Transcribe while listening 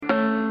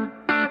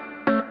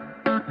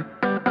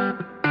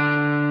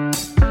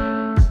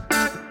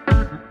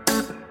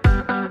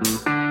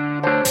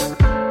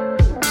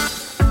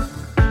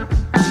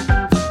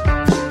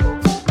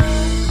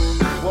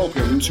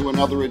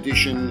another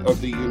edition of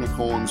the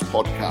Unicorns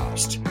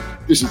podcast.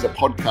 This is a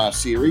podcast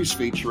series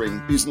featuring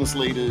business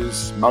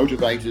leaders,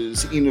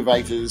 motivators,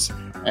 innovators,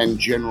 and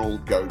general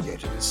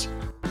go-getters.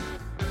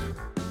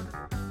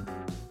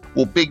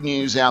 Well, big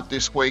news out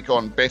this week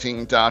on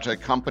betting data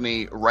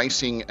company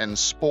Racing and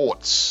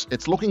Sports.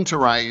 It's looking to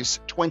raise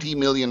 $20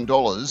 million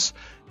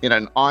in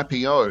an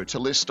IPO to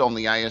list on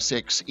the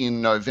ASX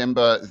in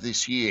November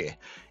this year.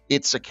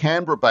 It's a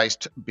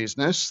Canberra-based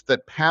business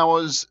that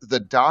powers the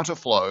data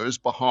flows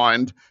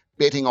behind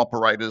betting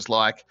operators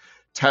like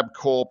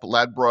Tabcorp,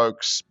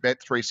 Ladbrokes,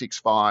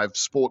 Bet365,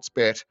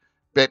 Sportsbet,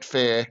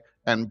 Betfair,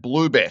 and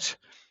Bluebet.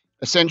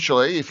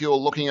 Essentially, if you're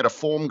looking at a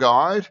form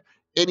guide,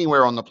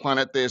 anywhere on the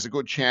planet, there's a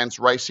good chance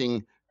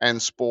Racing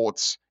and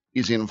Sports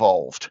is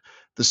involved.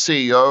 The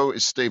CEO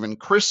is Stephen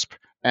Crispe,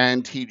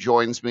 and he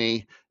joins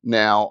me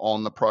now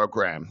on the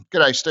program.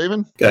 G'day,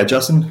 Stephen. G'day,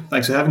 Justin.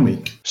 Thanks for having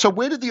me. So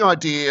where did the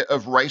idea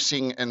of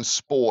Racing and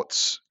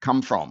Sports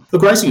come from?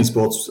 Look, Racing and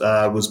Sports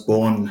was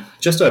born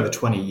just over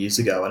 20 years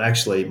ago, and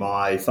actually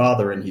my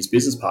father and his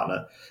business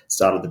partner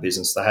started the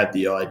business. They had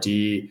the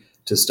idea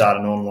to start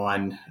an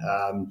online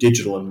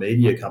digital and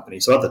media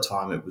company. So at the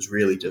time, it was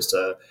really just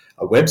a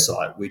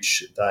website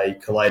which they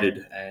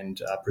collated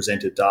and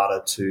presented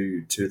data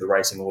to the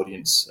racing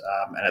audience.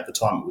 And at the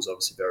time, it was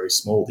obviously very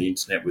small. The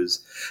internet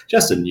was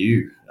just a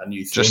new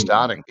thing. Just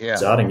starting,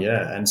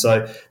 yeah. And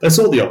so they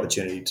saw the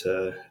opportunity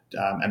to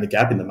and the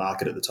gap in the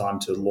market at the time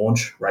to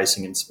launch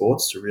Racing and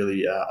Sports to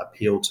really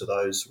appeal to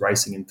those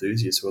racing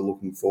enthusiasts who are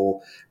looking for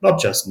not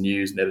just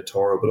news and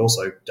editorial, but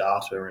also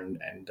data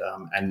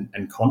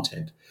and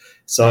content.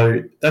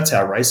 So that's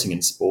how Racing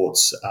and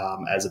Sports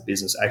as a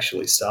business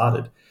actually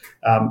started.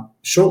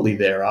 Shortly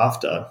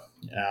thereafter,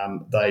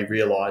 they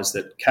realised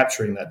that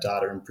capturing that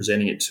data and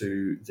presenting it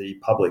to the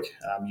public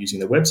using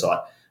the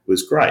website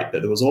was great,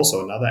 but there was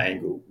also another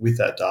angle. With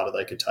that data,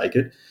 they could take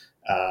it,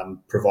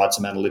 provide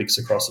some analytics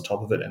across the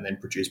top of it, and then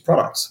produce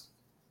products.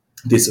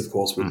 This, of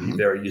course, would be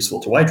very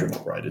useful to wagering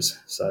operators.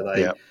 So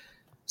they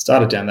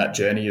started down that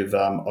journey of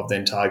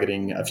then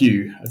targeting a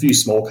few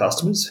small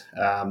customers.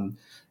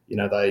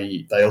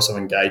 They also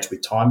engaged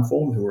with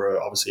Timeform, who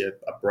are obviously a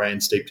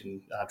brand steeped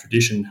in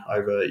tradition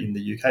over in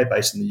the UK,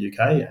 based in the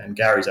UK. And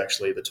Gary's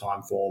actually the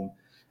Timeform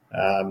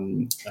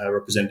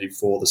representative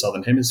for the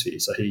Southern Hemisphere.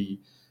 So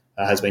he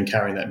has been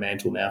carrying that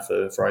mantle now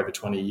for over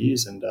 20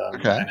 years and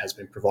has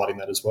been providing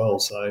that as well.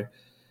 So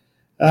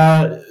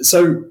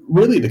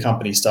really the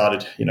company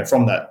started,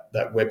 from that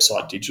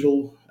website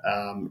digital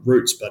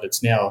roots, but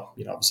it's now,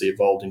 obviously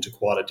evolved into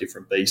quite a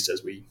different beast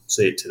as we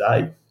see it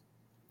today.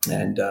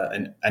 And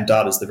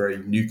data is the very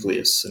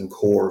nucleus and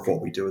core of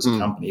what we do as a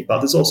company. But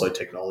there's also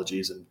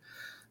technologies and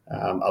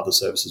other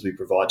services we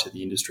provide to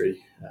the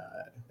industry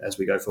as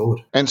we go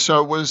forward. And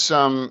so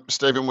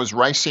Stephen, was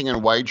racing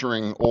and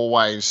wagering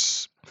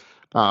always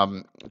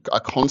a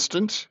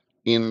constant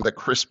in the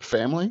Crispe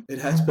family? It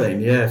has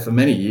been, yeah, for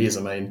many years.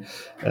 I mean,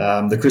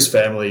 the Crispe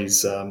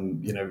family's,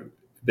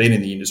 been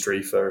in the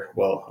industry for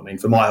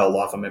my whole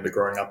life. I remember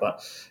growing up,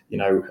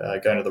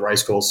 going to the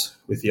racecourse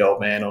with the old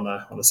man on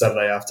a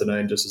Saturday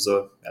afternoon, just as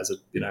a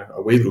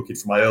wee little kid,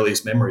 from my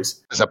earliest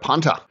memories. As a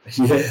punter.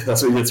 Yeah,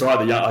 that's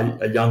right.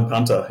 A young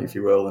punter, if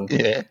you will. And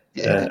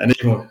and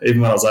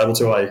even when I was able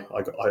to, I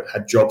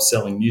had jobs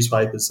selling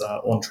newspapers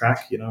on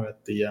track,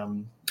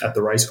 at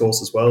the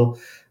racecourse as well.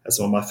 That's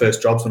one of my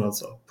first jobs when I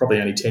was probably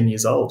only 10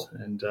 years old.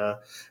 And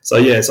so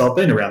I've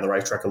been around the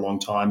racetrack a long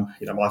time.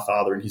 My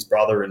father and his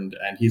brother and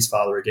his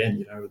father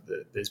again,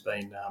 there's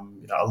been,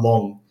 a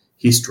long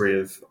history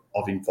of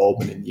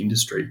involvement in the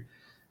industry.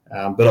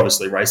 But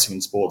obviously Racing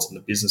and Sports and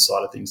the business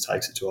side of things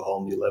takes it to a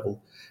whole new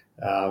level.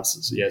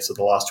 So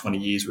the last 20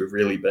 years we've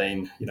really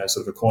been,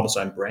 sort of a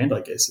cornerstone brand, I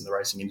guess, in the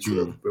racing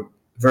industry. We're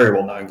very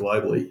well known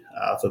globally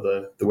for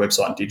the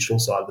website and digital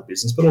side of the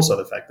business, but also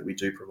the fact that we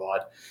do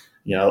provide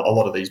a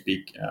lot of these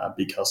big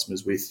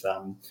customers with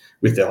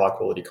their high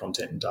quality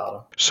content and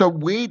data. So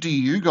where do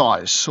you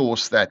guys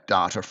source that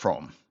data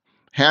from?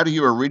 How do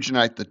you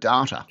originate the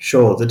data?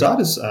 Sure. The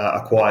data's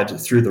acquired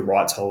through the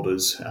rights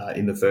holders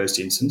in the first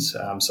instance.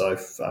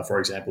 For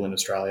example, in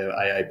Australia,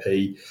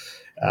 AAP,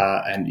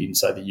 and in,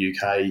 say, the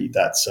UK,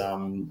 that's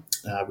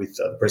with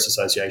the Press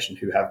Association,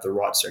 who have the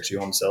rights to actually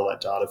on-sell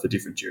that data for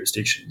different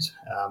jurisdictions.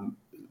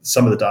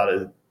 Some of the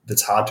data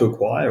that's hard to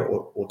acquire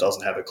or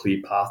doesn't have a clear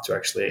path to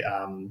actually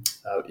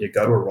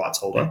go to a rights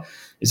holder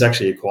is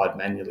actually acquired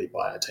manually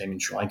by our team in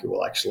Sri Lanka, who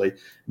will actually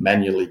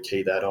manually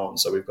key that on.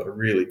 So we've got a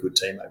really good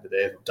team over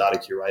there of data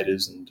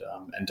curators and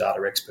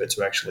data experts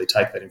who actually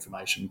take that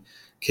information,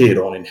 key it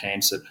on,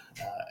 enhance it,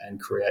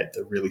 and create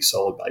the really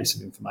solid base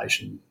of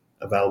information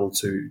available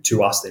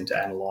to us then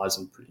to analyse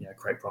and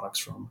create products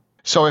from.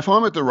 So if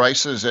I'm at the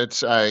races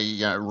at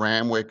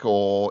Randwick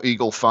or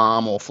Eagle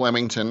Farm or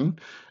Flemington,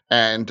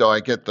 and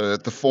I get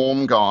the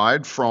form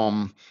guide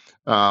from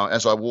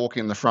as I walk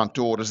in the front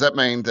door. Does that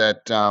mean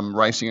that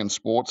Racing and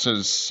Sports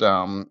has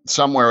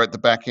somewhere at the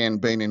back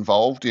end been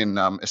involved in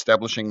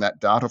establishing that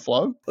data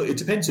flow? Well, it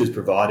depends who's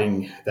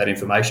providing that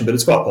information, but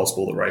it's quite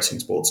possible that Racing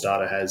Sports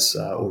data has,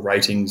 or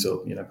ratings,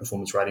 or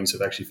performance ratings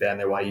have actually found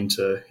their way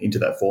into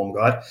that form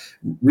guide.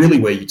 Really,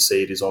 where you'd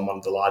see it is on one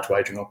of the large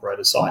wagering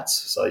operator sites.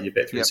 So your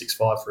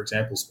Bet365, for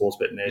example,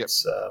 Sportsbet.net,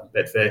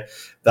 Betfair,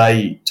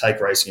 they take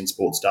Racing and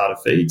Sports data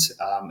feeds,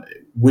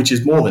 which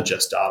is more than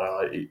just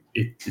data.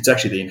 It's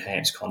actually the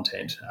enhanced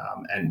content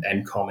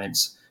and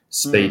comments,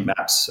 speed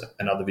maps,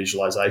 and other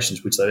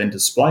visualizations, which they then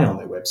display on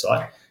their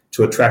website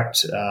to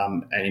attract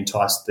and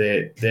entice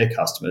their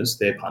customers,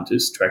 their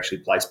punters, to actually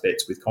place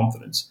bets with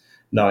confidence,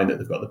 knowing that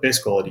they've got the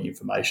best quality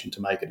information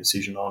to make a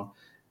decision on.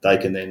 They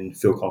can then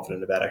feel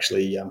confident about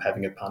actually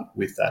having a punt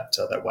with that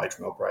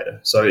wagering operator.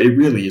 So it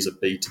really is a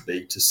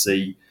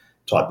B2B2C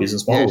type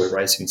business model where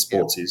Racing and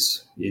Sports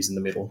is in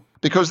the middle.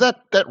 Because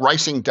that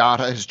racing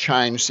data has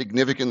changed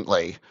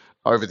significantly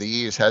over the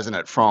years, hasn't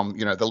it? From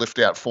the lift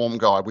out form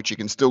guide, which you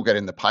can still get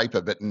in the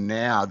paper, but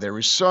now there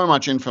is so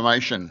much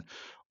information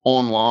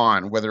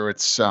online, whether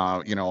it's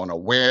on a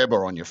web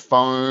or on your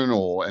phone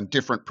and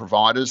different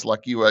providers.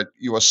 Like you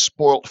are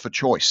spoilt for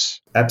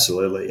choice.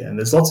 Absolutely, and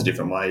there's lots of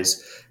different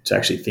ways to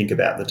actually think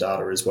about the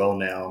data as well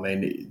now. I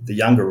mean, the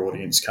younger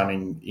audience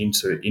coming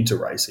into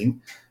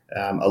racing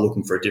are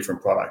looking for a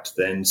different product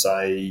than,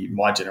 say,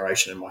 my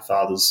generation and my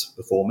father's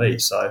before me.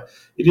 So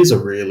it is a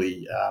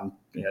really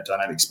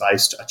dynamic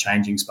space, a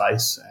changing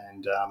space,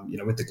 and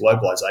with the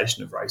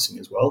globalization of racing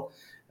as well,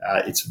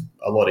 it's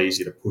a lot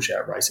easier to push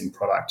out racing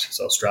product.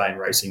 So Australian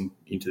racing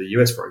into the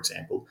US, for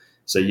example.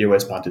 So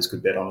US punters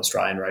could bet on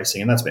Australian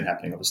racing, and that's been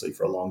happening obviously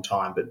for a long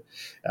time. But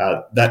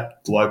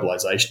that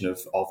globalization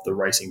of the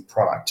racing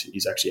product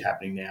is actually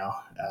happening now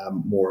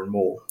more and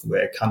more,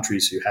 where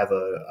countries who have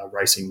a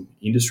racing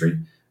industry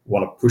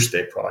want to push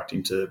their product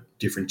into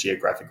different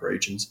geographic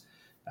regions.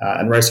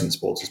 And Racing and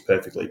Sports is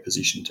perfectly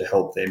positioned to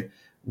help them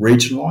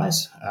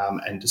regionalise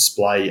and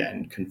display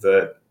and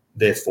convert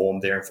their form,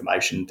 their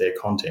information, their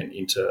content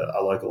into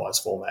a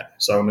localized format.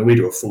 So, I mean, we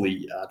do a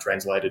fully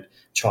translated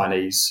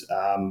Chinese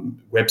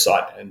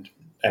website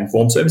and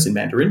form service in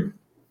Mandarin,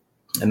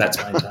 and that's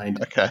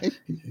maintained. Okay.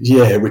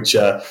 Yeah, which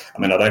I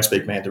don't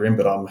speak Mandarin,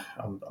 but I'm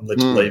led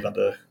to believe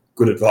under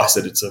good advice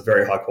that it's a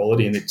very high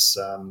quality, and it's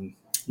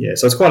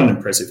so it's quite an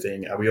impressive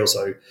thing. We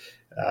also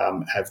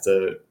have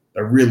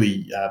a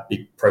really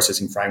big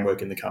processing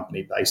framework in the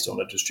company based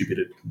on a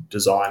distributed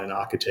design and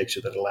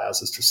architecture that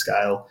allows us to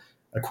scale,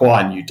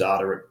 acquire new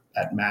data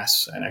at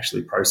mass, and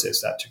actually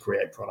process that to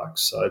create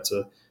products. So it's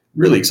a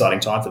really exciting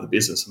time for the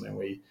business. I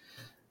mean,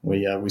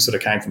 we sort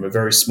of came from a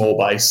very small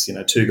base,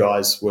 two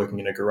guys working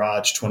in a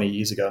garage 20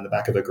 years ago, in the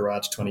back of a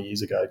garage 20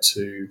 years ago,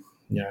 to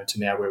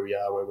now where we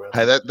are. Where we're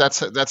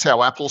that's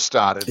how Apple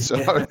started. So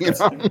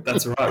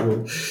that's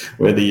right.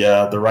 We're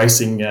the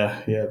racing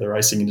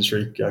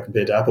industry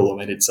compared to Apple. I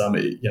mean, it's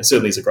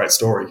certainly is a great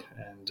story,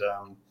 and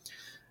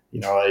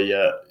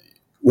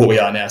what we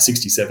are now,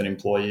 67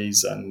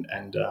 employees and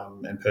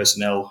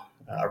personnel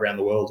around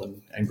the world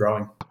and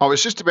growing. I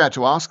was just about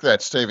to ask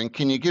that, Stephen.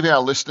 Can you give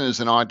our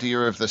listeners an idea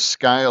of the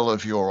scale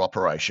of your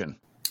operation?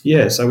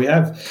 Yeah, so we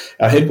have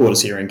our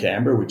headquarters here in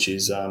Canberra, which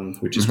is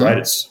great.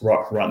 It's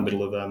right in the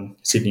middle of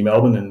Sydney,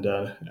 Melbourne, and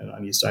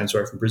only a stone's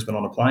throw from Brisbane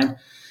on a plane.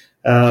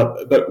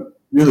 But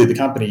really, the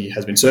company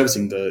has been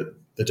servicing the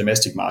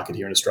domestic market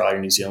here in Australia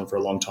and New Zealand for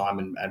a long time,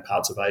 and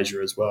parts of Asia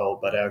as well.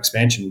 But our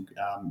expansion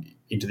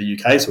into the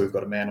UK, so we've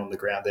got a man on the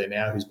ground there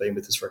now who's been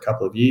with us for a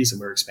couple of years,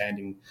 and we're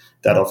expanding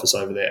that office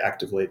over there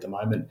actively at the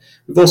moment.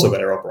 We've also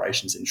got our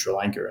operations in Sri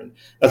Lanka, and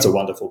that's a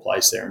wonderful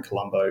place there in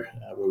Colombo,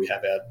 where we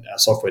have our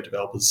software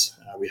developers.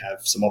 We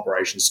have some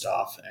operations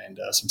staff and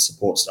some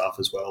support staff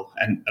as well,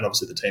 and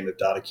obviously the team of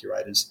data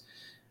curators.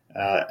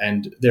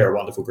 And they're a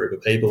wonderful group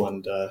of people,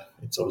 and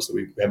it's obviously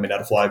we haven't been able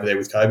to fly over there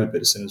with COVID, but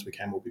as soon as we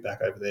can, we'll be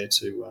back over there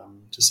to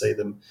see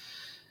them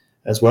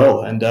as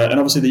well. And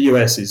obviously the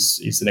US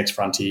is the next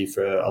frontier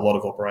for a lot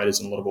of operators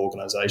and a lot of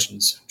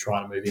organisations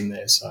trying to move in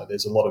there. So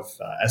there's a lot of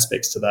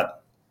aspects to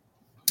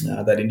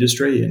that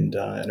industry, and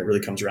it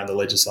really comes around the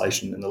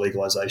legislation and the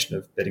legalisation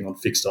of betting on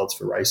fixed odds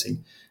for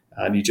racing.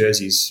 New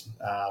Jersey's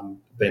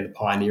been the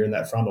pioneer in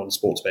that front on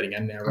sports betting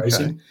and now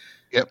racing.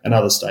 Yep. And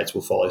other states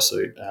will follow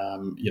suit,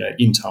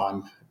 in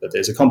time. But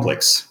there's a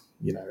complex,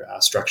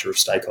 structure of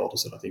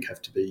stakeholders that I think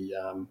have to be,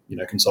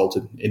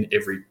 consulted in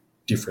every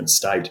different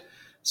state.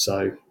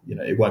 So,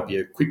 it won't be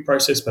a quick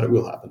process, but it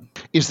will happen.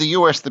 Is the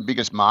US the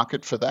biggest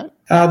market for that?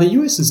 The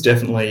US is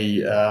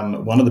definitely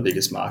one of the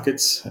biggest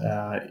markets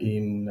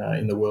in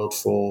the world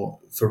for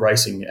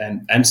racing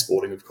and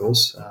sporting, of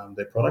course,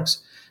 their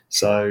products.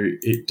 So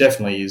it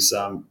definitely is,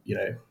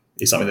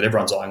 is something that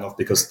everyone's eyeing off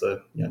because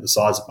the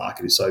size of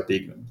market is so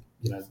big.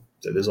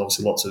 There's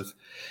obviously lots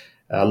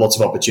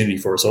of opportunity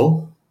for us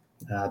all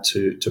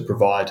to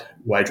provide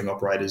wagering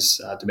operators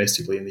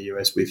domestically in the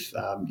US with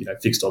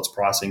fixed odds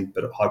pricing,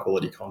 but high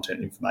quality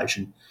content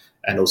information,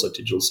 and also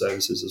digital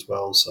services as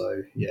well.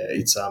 So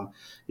it's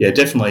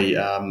definitely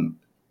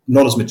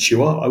not as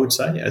mature, I would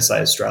say, as say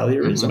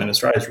Australia is. I mean,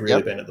 Australia's really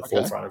Yep. been at the Okay.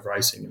 forefront of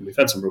racing, and we've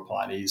had some real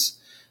pioneers,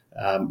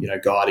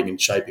 guiding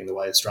and shaping the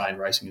way Australian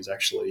racing is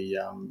actually,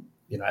 and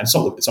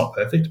it's not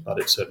perfect, but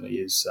it certainly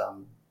is,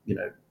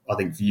 I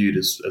think viewed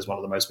as one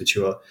of the most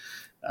mature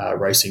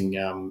racing,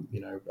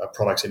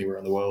 products anywhere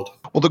in the world.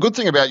 Well, the good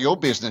thing about your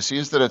business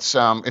is that it's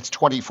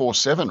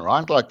 24/7,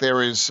 right? Like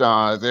there is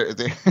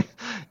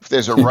if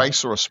there's a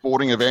race or a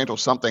sporting event or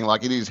something,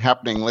 like it is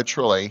happening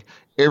literally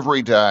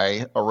every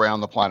day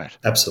around the planet.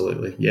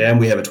 Absolutely, yeah, and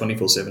we have a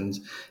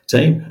 24/7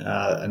 team,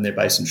 and they're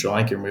based in Sri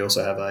Lanka, and we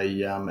also have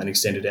an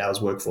extended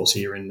hours workforce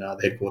here in the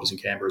headquarters in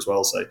Canberra as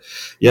well. So,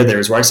 yeah, there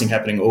is racing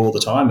happening all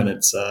the time, and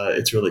it's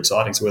really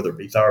exciting. So whether it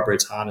be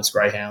thoroughbreds, harness,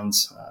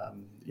 greyhounds,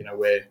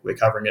 we're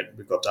covering it.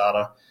 We've got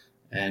data,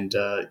 and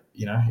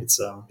it's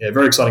a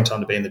very exciting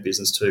time to be in the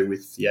business too.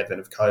 With the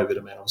advent of COVID,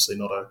 I mean, obviously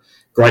not a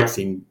great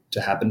thing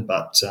to happen,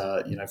 but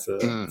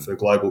for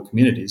global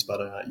communities.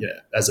 But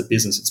as a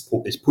business,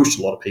 it's pushed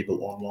a lot of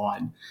people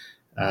online.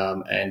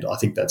 And I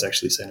think that's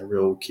actually seen a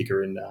real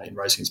kicker in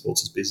Racing and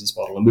Sports' business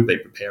model. And we've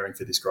been preparing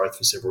for this growth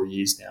for several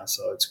years now,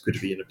 so it's good to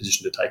be in a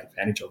position to take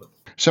advantage of it.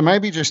 So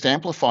maybe just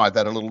amplify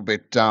that a little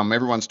bit.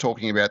 Everyone's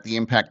talking about the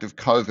impact of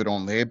COVID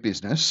on their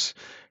business.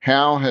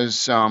 How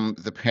has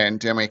the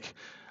pandemic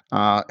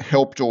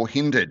helped or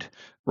hindered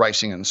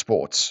racing and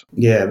sports?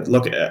 Yeah,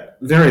 look,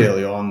 very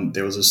early on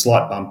there was a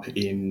slight bump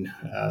in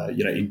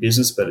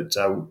business, but it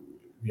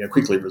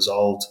quickly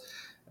resolved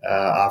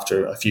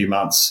after a few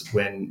months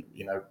when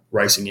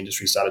racing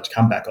industry started to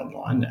come back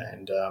online.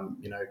 And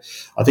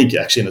I think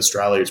actually in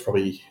Australia it's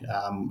probably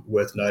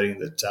worth noting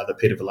that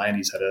Peter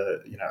V'landys had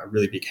a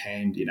really big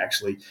hand in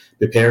actually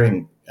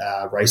preparing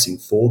racing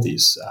for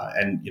this.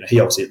 And he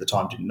obviously at the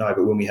time didn't know,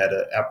 but when we had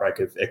an outbreak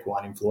of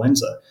equine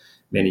influenza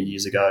many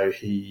years ago,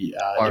 he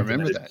I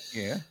remember that.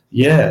 Yeah.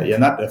 Yeah,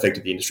 and that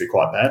affected the industry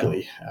quite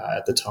badly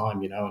at the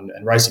time.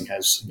 And racing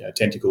has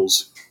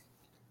tentacles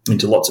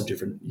into lots of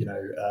different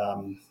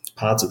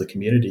parts of the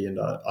community, and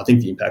I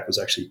think the impact was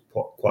actually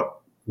quite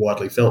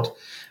widely felt.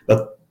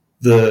 But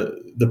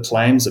the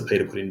plans that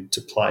Peter put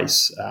into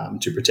place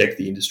to protect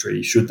the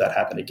industry should that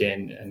happen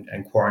again,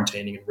 and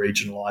quarantining and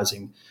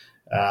regionalising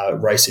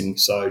racing,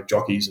 so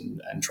jockeys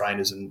and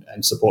trainers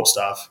and support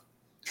staff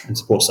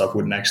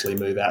wouldn't actually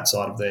move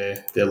outside of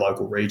their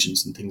local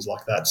regions and things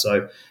like that.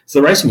 So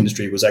the racing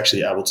industry was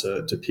actually able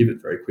to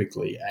pivot very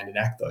quickly and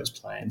enact those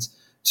plans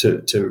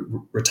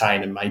to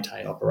retain and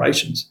maintain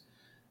operations.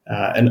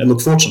 And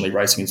look, fortunately,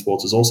 Racing and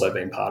Sports has also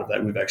been part of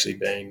that. We've actually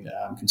been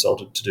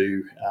consulted to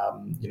do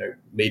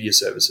media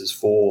services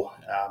for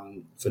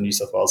New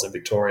South Wales and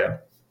Victoria,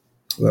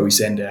 where we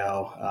send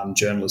our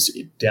journalists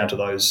down to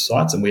those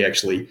sites, and we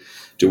actually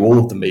do all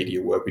of the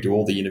media work. We do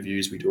all the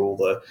interviews, we do all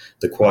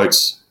the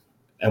quotes,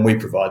 and we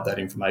provide that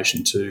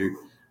information to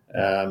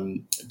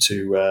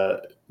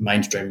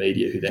mainstream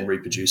media, who then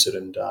reproduce it,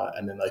 and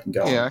then they can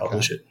go and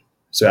publish it.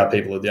 So our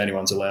people are the only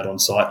ones allowed on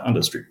site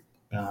under strict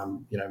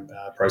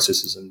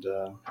processes and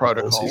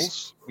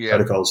protocols.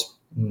 Protocols.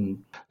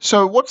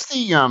 So what's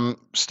the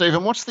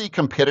Stephen? What's the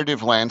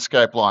competitive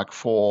landscape like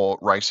for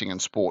racing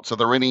and sports? Are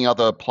there any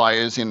other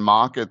players in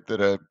market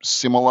that are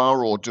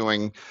similar or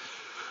doing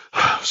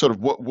sort of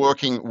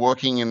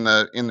working in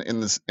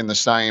the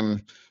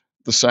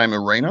same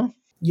arena?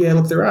 Yeah,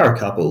 look, there are a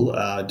couple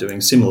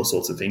doing similar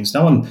sorts of things.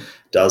 No one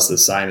does the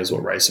same as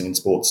what Racing and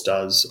Sports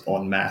does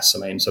en masse. I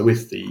mean, so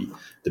with the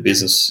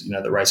business,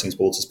 that Racing and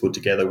Sports has put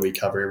together, we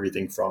cover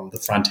everything from the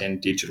front end,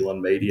 digital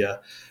and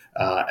media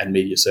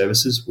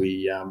services.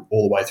 We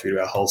all the way through to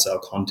our wholesale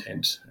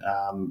content,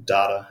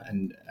 data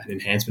and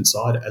enhancement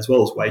side, as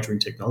well as wagering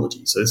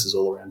technology. So this is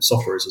all around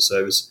software as a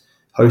service,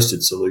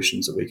 hosted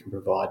solutions that we can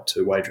provide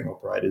to wagering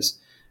operators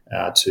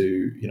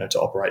to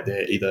operate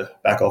their either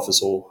back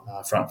office or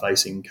front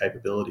facing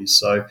capabilities.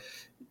 So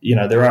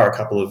there are a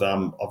couple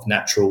of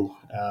natural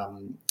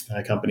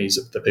companies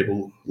that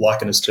people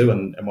liken us to,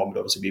 and one would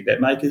obviously be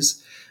bet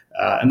makers.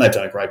 And they've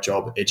done a great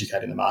job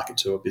educating the market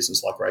to a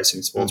business like Racing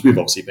and Sports. We've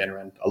obviously been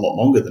around a lot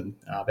longer than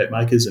bet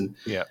makers, and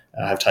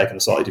have taken a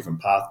slightly different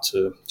path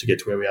to get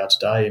to where we are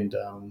today. And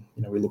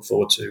we look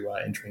forward to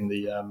entering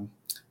the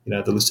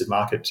listed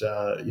market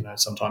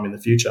sometime in the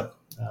future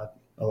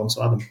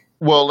alongside them.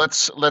 Well,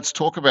 let's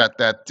talk about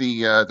that.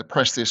 The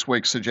press this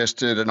week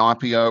suggested an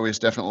IPO is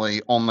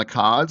definitely on the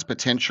cards,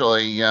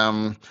 potentially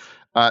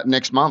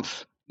next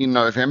month in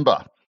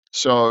November.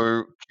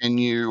 So can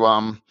you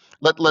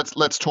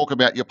let's talk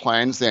about your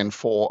plans then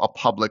for a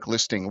public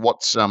listing?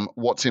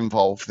 What's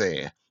involved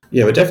there?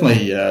 Yeah, we're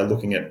definitely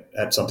looking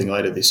at something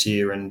later this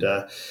year, and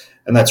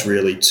that's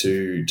really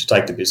to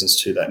take the business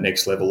to that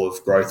next level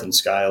of growth and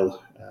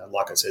scale.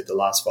 Like I said, the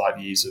last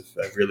 5 years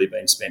have really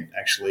been spent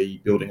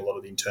actually building a lot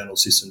of the internal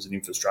systems and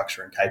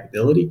infrastructure and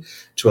capability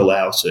to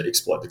allow us to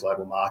exploit the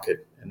global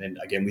market. And then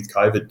again, with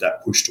COVID,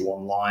 that push to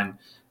online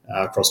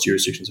across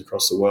jurisdictions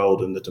across the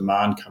world, and the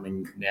demand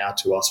coming now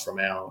to us from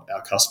our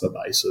customer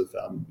base of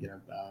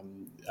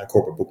our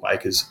corporate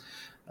bookmakers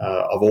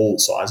of all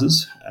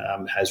sizes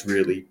has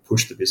really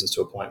pushed the business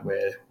to a point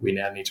where we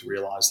now need to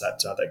realise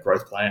that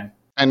growth plan.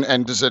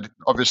 And does it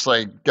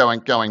obviously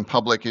going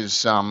public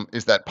is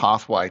that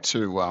pathway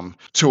to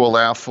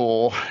allow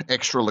for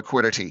extra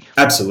liquidity?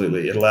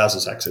 Absolutely, it allows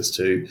us access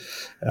to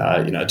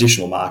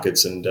additional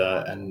markets and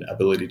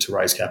ability to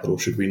raise capital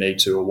should we need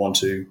to or want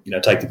to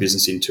take the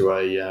business into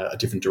a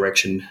different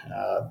direction,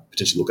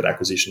 potentially look at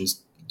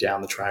acquisitions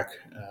down the track,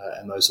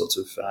 and those sorts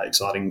of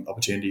exciting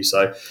opportunities.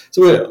 So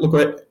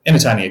we're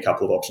entertaining a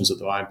couple of options at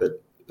the moment,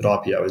 but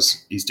IPO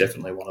is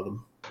definitely one of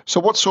them. So,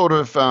 what sort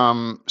of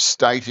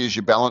state is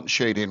your balance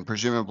sheet in?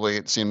 Presumably,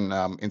 it's in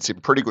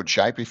pretty good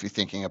shape if you're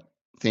thinking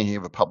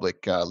of a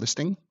public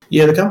listing.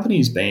 Yeah, the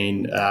company's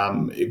been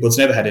it's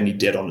never had any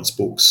debt on its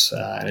books,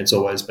 and it's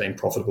always been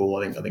profitable.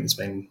 I think it's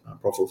been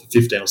profitable for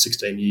 15 or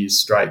 16 years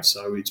straight.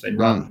 So it's been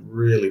run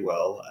really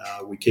well.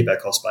 We keep our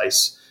cost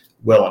base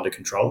well under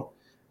control,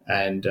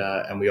 and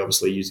we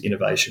obviously use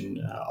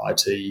innovation,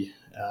 IT,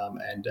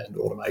 and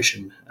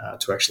automation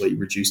to actually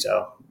reduce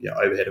our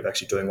overhead of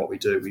actually doing what we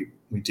do.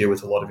 We deal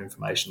with a lot of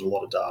information, a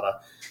lot of data,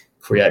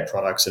 create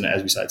products, and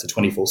as we say, it's a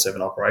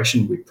 24/7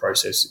 operation. We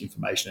process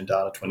information and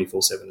data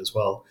 24/7 as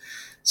well.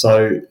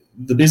 So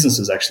the business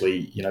has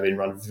actually been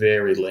run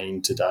very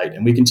lean to date,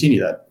 and we continue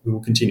that. We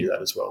will continue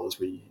that as well as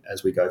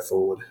we go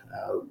forward.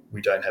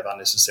 We don't have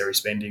unnecessary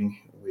spending.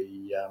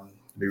 We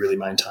really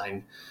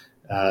maintain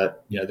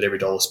that every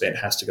dollar spent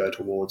has to go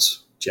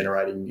towards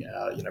generating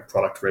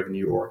product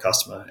revenue or a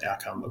customer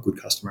outcome, a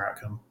good customer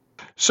outcome.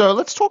 So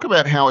let's talk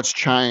about how it's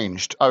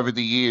changed over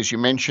the years. You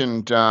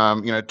mentioned,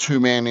 two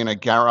men in a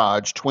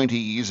garage 20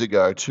 years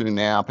ago to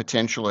now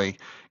potentially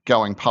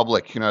going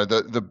public.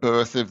 The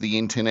birth of the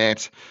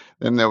internet.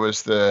 Then there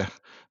was the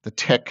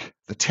tech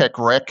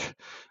wreck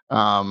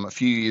a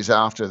few years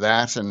after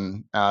that,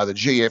 and the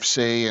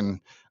GFC, and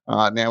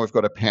now we've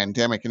got a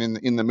pandemic. And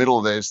in the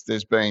middle,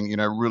 there's been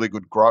really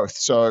good growth.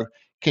 So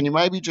can you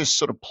maybe just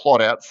sort of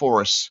plot out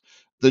for us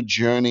the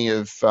journey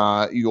of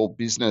your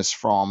business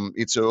from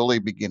its early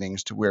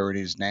beginnings to where it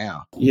is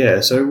now? Yeah,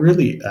 so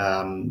really,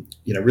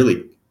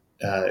 really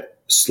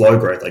slow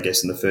growth, I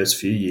guess, in the first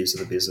few years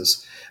of the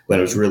business when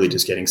it was really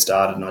just getting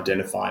started and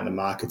identifying the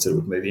markets that it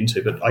would move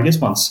into. But I guess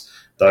once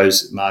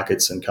those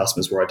markets and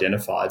customers were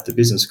identified, the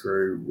business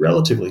grew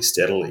relatively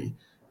steadily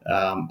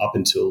up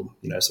until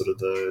sort of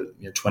the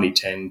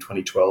 2010,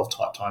 2012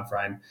 type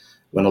timeframe,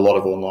 when a lot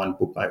of online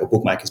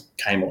bookmakers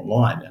came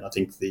online, and I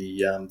think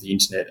the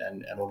internet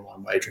and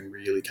online wagering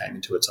really came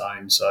into its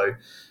own. So,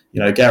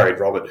 Gary and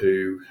Robert,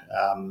 who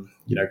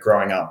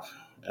growing up,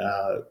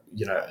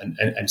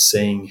 and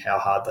seeing how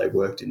hard they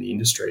worked in the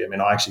industry. I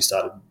mean, I actually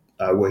started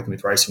working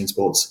with Racing and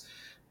Sports,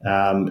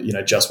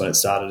 just when it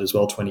started as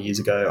well 20 years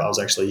ago. I was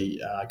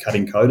actually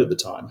cutting code at the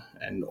time,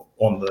 and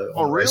on the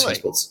Really? Racing and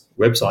Sports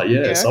website.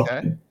 Yeah, so Okay.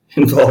 I've been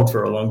involved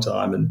for a long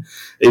time, and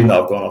even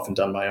though I've gone off and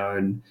done my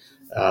own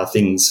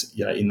things,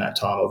 in that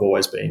time, I've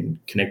always been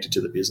connected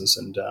to the business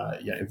and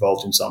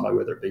involved in some way,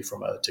 whether it be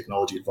from a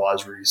technology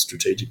advisory,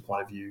 strategic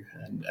point of view,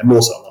 and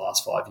more so in the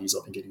last 5 years,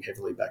 I've been getting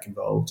heavily back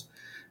involved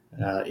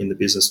in the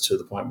business to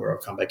the point where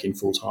I've come back in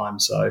full time.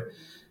 So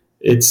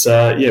it's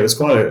it was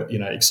quite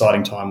a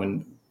exciting time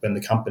when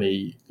the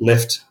company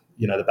left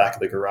the back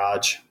of the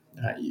garage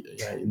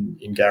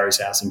in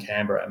Gary's house in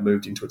Canberra and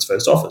moved into its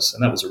first office,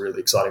 and that was a really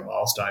exciting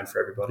milestone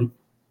for everybody.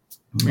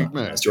 Big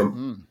move.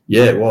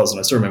 Yeah, it was, and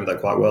I still remember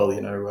that quite well.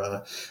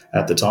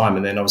 At the time,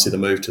 and then obviously the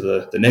move to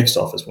the next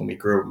office when we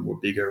grew and were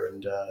bigger,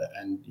 and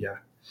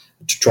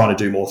trying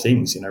to do more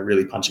things.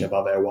 Really punching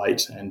above our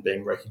weight and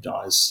being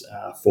recognised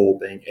for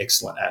being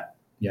excellent at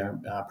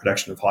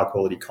production of high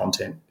quality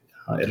content,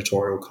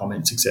 editorial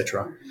comments,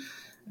 etc.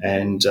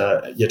 And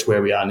yet to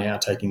where we are now,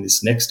 taking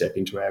this next step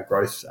into our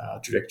growth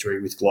trajectory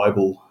with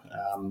global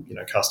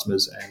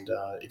customers and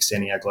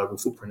extending our global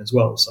footprint as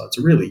well. So it's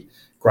a really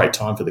great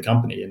time for the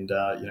company, and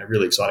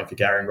really exciting for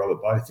Gary and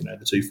Robert both.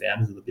 The two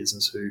founders of the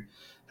business who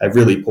have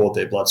really poured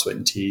their blood, sweat,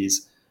 and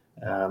tears.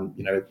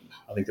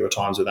 I think there were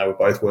times when they were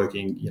both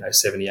working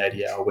 70,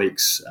 80-hour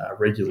weeks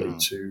regularly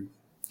to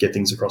get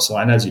things across the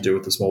line, as you do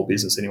with a small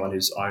business. Anyone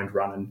who's owned,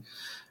 run,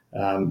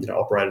 and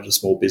operated a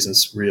small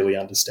business really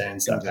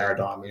understands that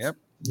paradigm. Yep.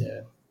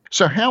 Yeah.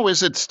 So how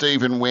is it,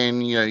 Stephen,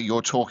 when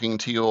you're talking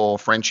to your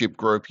friendship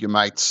group, your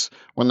mates,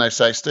 when they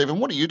say, "Stephen,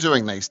 what are you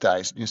doing these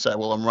days?" And you say,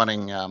 "Well, I'm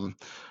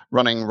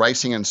running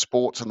Racing and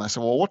Sports," and they say,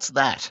 "Well, what's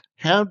that?"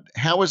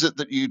 How is it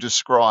that you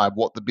describe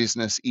what the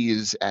business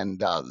is and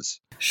does?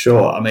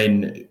 Sure. I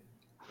mean,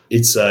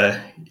 it's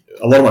a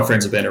lot of my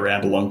friends have been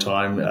around a long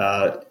time.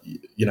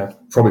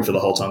 Probably for the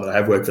whole time that I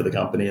have worked for the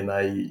company, and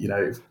they,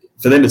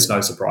 for them, it's no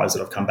surprise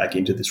that I've come back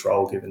into this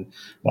role, given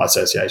my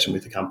association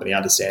with the company,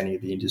 understanding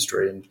of the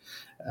industry, and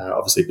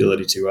obviously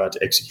ability to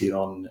execute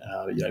on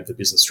the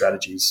business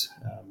strategies,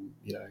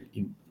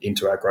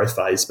 into our growth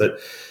phase. But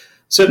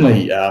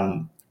certainly,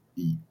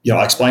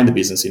 I explain the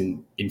business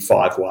in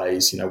 5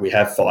 ways. We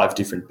have 5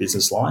 different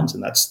business lines,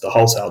 and that's the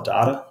wholesale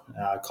data,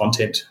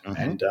 content,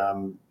 and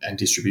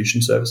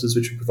distribution services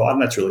which we provide,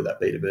 and that's really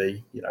that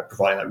B2B,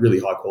 providing that really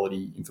high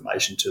quality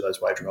information to those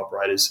wagering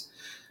operators.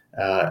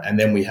 And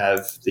then we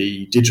have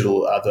the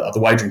digital, the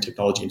wagering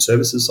technology and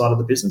services side of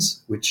the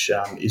business, which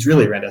is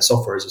really around our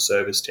software as a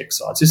service tech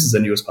side. So this is the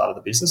newest part of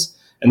the business,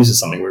 and this is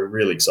something we're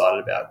really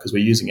excited about because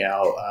we're using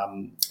our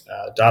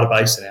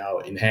database and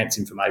our enhanced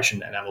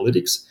information and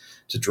analytics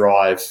to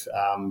drive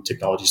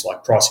technologies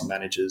like pricing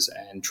managers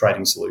and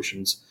trading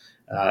solutions,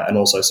 and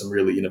also some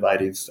really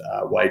innovative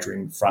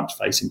wagering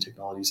front-facing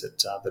technologies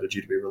that are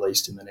due to be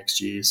released in the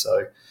next year.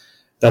 So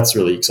that's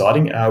really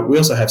exciting. We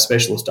also have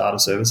specialist data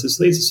services.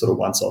 These are sort of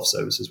once-off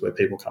services where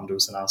people come to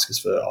us and ask us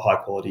for a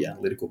high-quality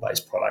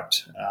analytical-based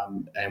product,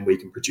 and we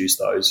can produce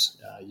those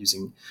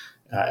using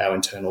our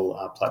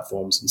internal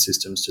platforms and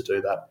systems to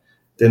do that.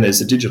 Then there's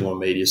the digital and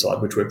media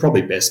side, which we're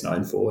probably best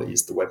known for,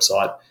 is the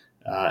website,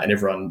 and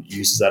everyone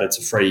uses that. It's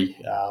a free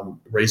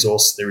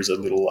resource. There is a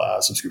little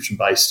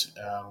subscription-based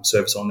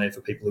service on there for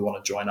people who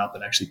want to join up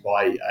and actually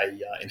buy a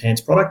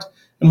enhanced product,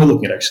 and we're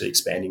looking at actually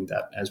expanding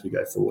that as we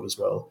go forward as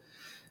well.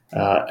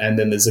 And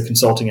then there's the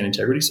consulting and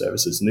integrity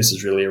services, and this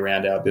is really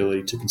around our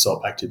ability to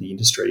consult back to the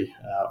industry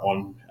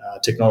on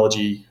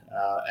technology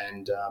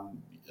and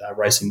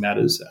racing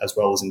matters, as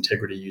well as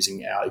integrity,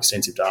 using our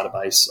extensive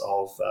database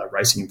of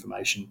racing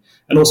information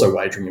and also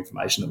wagering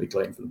information that we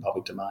glean from the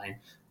public domain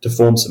to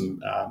form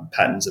some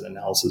patterns and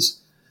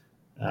analysis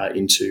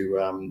into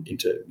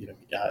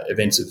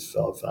events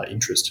of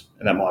interest,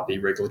 and that might be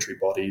regulatory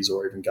bodies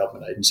or even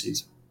government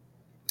agencies.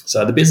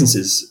 So the business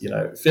is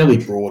fairly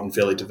broad and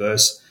fairly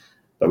diverse,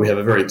 but we have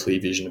a very clear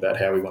vision about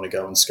how we want to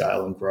go and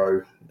scale and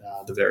grow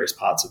the various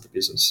parts of the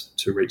business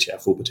to reach our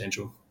full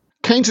potential.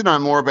 Keen to know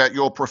more about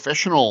your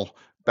professional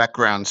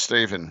background,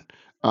 Stephen.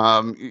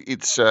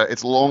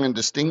 It's long and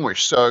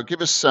distinguished. So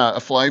give us a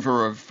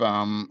flavour of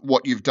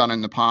what you've done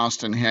in the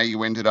past and how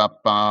you ended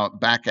up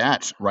back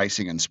at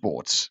Racing and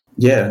Sports.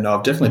 Yeah, no,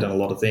 I've definitely done a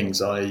lot of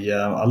things. I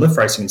left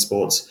Racing and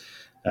Sports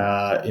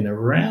in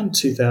around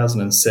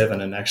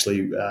 2007 and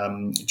actually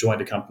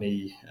joined a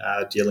company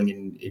dealing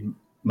in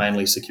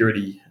mainly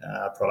security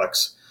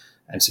products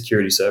and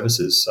security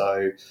services.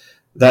 So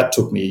that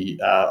took me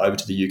over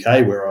to the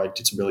UK, where I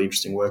did some really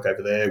interesting work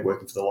over there,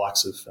 working for the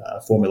likes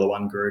of Formula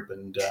One Group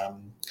and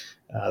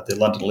the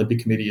London Olympic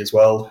Committee as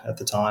well at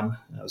the time.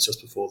 It was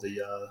just before the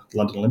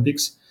London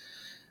Olympics.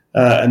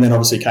 And then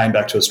obviously came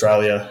back to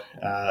Australia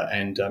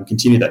and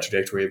continued that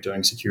trajectory of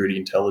doing security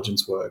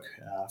intelligence work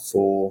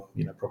for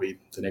probably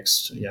the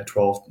next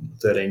 12,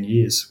 13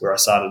 years, where I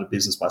started a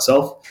business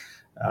myself,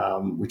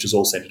 which is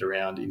all centered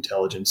around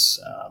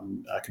intelligence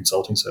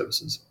consulting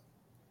services.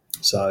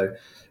 So,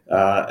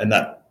 and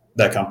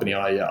that company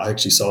I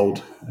actually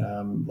sold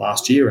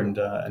last year, and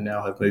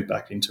now have moved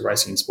back into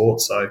Racing and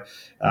Sports. So,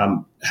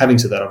 having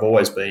said that, I've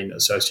always been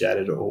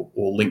associated or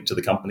linked to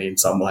the company in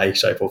some way,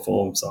 shape, or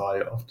form. So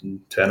I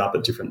often turn up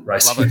at different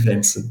racing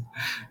events,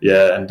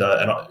 and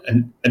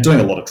doing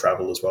a lot of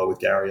travel as well with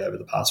Gary over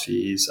the past few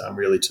years,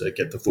 really to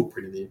get the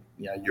footprint in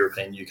the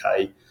European,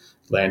 UK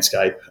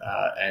landscape,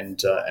 and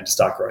to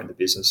start growing the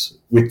business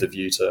with the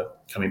view to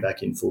coming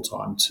back in full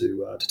time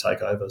to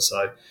take over.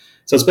 So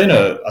it's been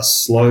a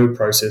slow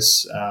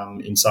process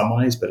in some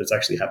ways, but it's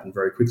actually happened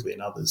very quickly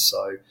in others.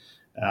 So,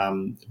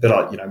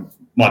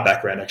 my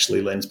background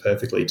actually lends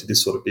perfectly to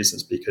this sort of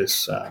business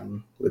because,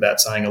 without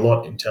saying a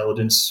lot,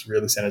 intelligence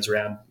really centers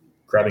around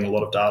grabbing a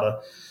lot of data,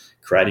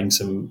 creating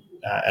some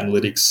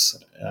analytics,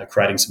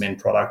 creating some end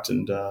product,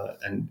 and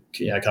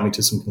coming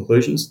to some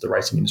conclusions. The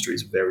racing industry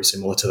is very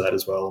similar to that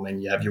as well. I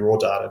mean, you have your raw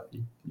data,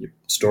 you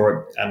store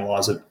it,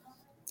 analyze it,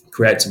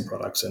 create some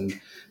products, and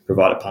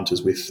provide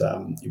punters with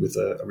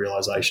a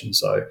realization.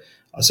 So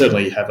I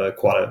certainly have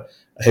quite a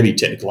heavy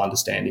technical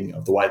understanding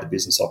of the way the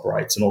business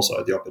operates, and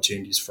also the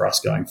opportunities for us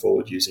going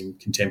forward using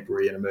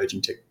contemporary and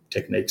emerging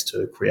techniques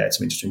to create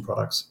some interesting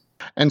products.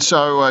 And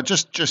so,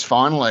 just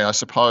finally, I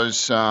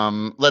suppose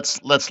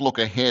let's look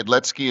ahead.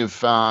 Let's give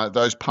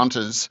those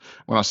punters,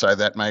 when I say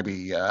that,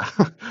 maybe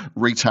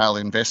retail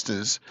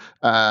investors,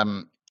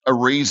 a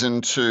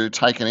reason to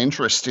take an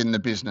interest in the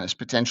business,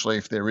 potentially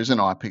if there is an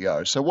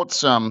IPO. So,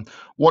 what's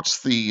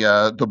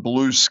the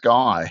blue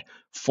sky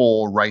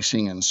for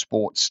Racing and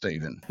Sports,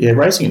 Stephen? Yeah,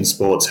 Racing and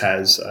Sports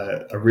has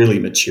a really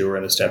mature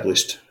and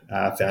established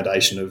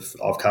foundation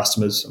of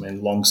customers. I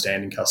mean,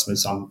 long-standing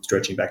customers, some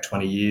stretching back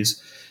 20 years.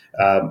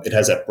 It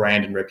has that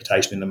brand and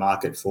reputation in the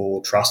market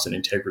for trust and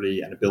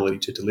integrity and ability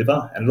to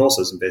deliver, and it also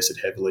has invested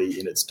heavily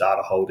in its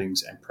data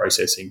holdings and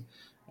processing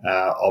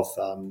of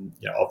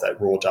that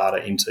raw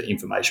data into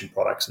information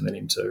products and then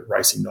into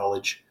racing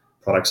knowledge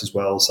products as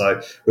well. So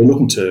we're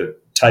looking to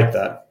take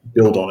that,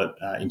 build on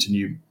it into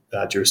new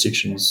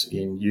jurisdictions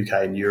in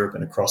UK and Europe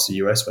and across the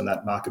US when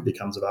that market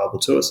becomes available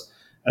to us,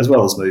 as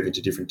well as move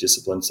into different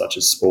disciplines such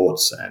as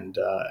sports and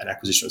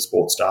acquisition of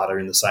sports data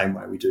in the same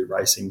way we do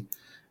racing,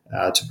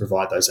 to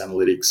provide those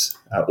analytics.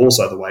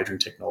 Also, the wagering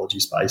technology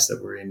space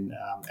that we're in,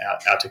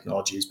 our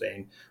technology has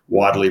been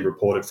widely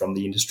reported from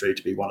the industry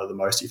to be one of the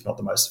most, if not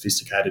the most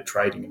sophisticated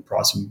trading and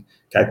pricing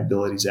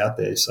capabilities out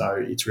there. So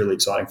it's really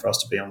exciting for us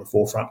to be on the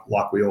forefront,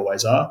 like we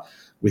always are,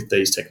 with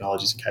these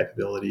technologies and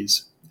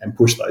capabilities. and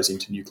push those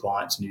into new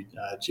clients, new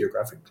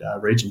geographic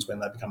regions when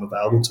they become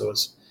available to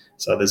us.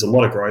 So there's a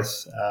lot of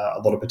growth, a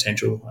lot of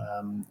potential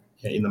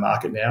in the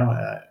market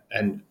now.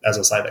 And as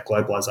I say, that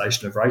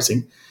globalization of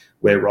racing,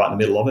 we're right in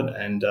the middle of it,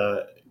 and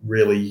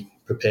really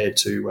prepared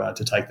to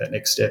take that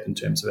next step in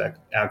terms of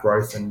our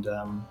growth and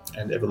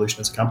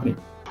evolution as a company.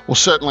 Well,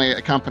 certainly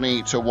a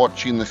company to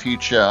watch in the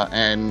future,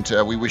 and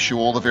we wish you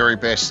all the very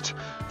best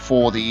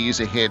for the years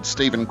ahead.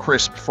 Stephen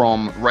Crispe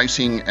from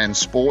Racing and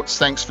Sports,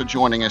 thanks for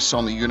joining us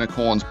on the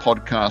Unicorns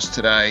podcast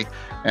today,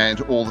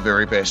 and all the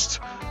very best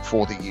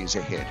for the years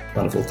ahead.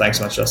 Wonderful. Thanks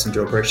so much, Justin.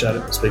 Do appreciate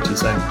it. Speak to you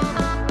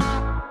soon.